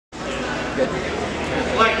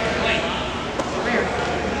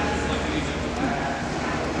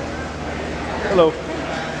Hello.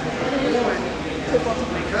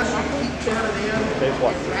 Phase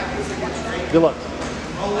one. Good luck.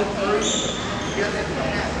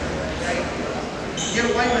 Get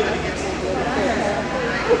away with it against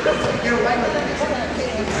Get away with it.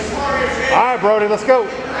 All right, Brody, let's go.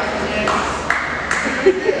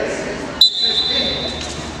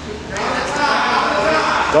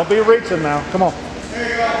 Don't be reaching now. Come on. There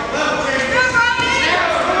you go.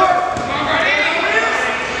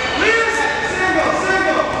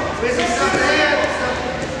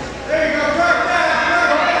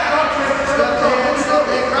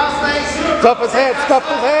 Stuff his head, stuff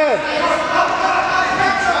his head.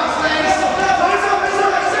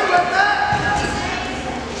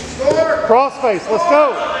 Crossface, let's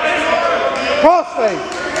go. Crossface.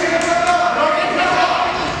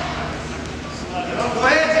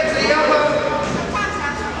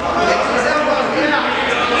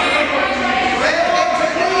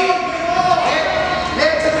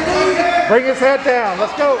 Bring his head down,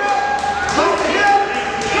 let's go.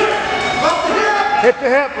 Hip to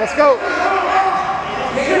hip, let's go.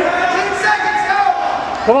 10 seconds, go!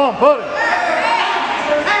 Come on, put it.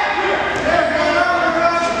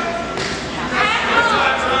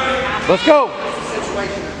 Let's go.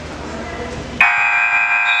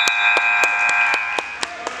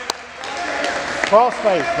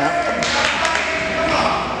 Crossface now.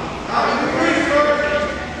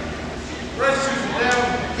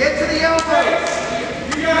 Get to the elbows.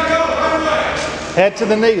 You gotta go, one way. Head to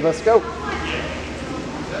the knee, let's go.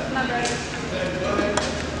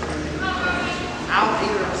 Out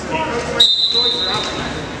either.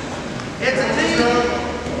 Head to the knee.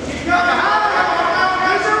 Go behind.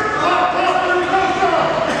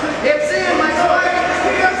 Hips in, legs away.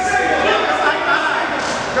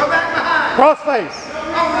 Go back behind. Crossface.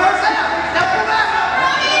 Oh, where's that? Now pull back.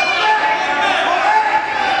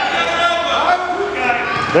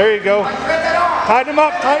 There you go. Tighten him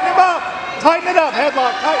up, tighten him up. Tighten it up,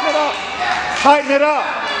 headlock, tighten it up. Tighten it up.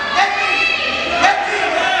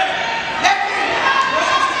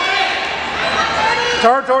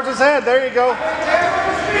 Turn towards his head, there you go.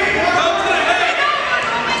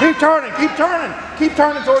 Keep turning, keep turning. Keep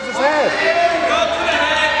turning towards his head.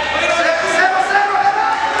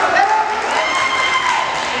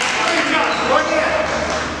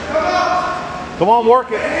 Come on, work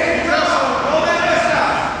it.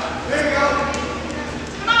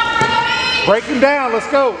 Break him down, let's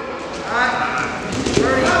go.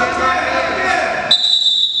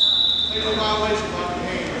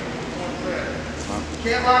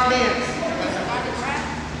 Can't lock hands.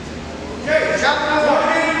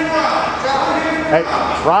 Hey,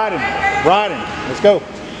 ride him, ride him. Let's go.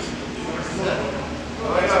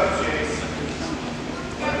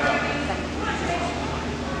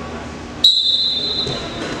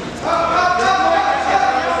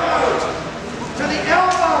 To the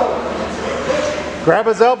elbow. Grab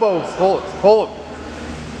his elbows, pull it, pull it.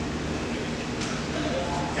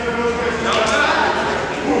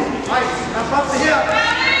 Up the hip.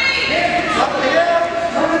 Up the hip.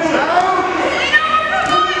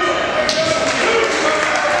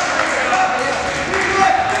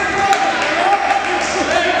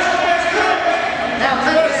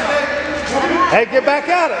 Hey, get back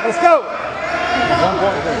at it. Let's go. 1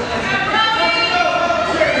 point.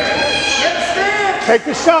 Take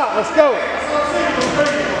the shot. Let's go.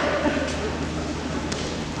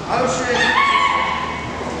 Oh, shit.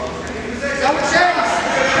 Don't chase.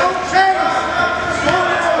 Don't chase.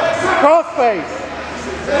 Crossface.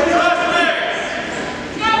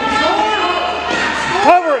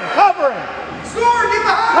 Covering, covering. Score, get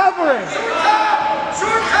behind. Covering.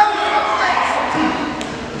 Short cover.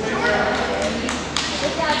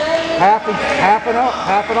 Half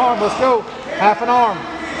an arm. Let's go. Half an arm.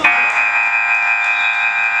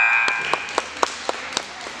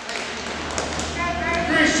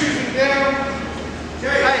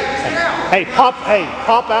 Hey,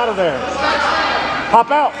 pop out of there. Pop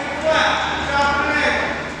out.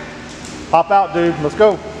 Pop out, dude. Let's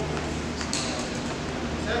go.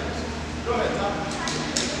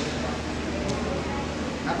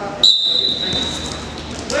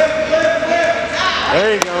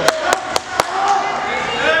 There you go.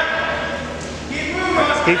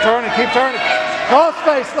 Keep turning, keep turning.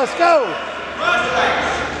 Crossface, let's go.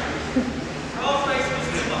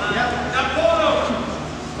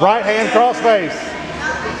 Right hand crossface.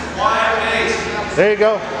 There you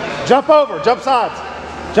go. Jump over, jump sides.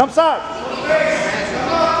 Jump sides.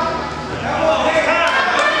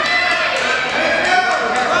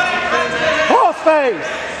 Crossface.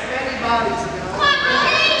 heavy bodies.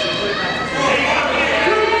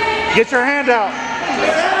 Get your hand out.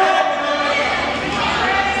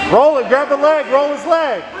 Roll it, grab the leg, roll his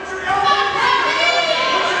leg.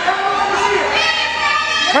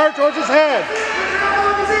 Turn towards his head.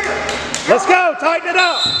 Let's go, tighten it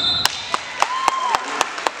up.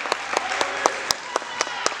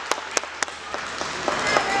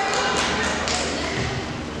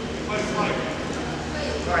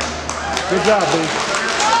 Good job, B.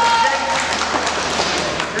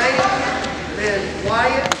 Then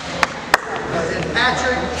Wyatt, then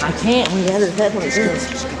Patrick. I can't when the other head like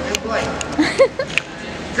this. And Blake.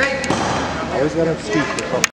 Drake. Always got to speak.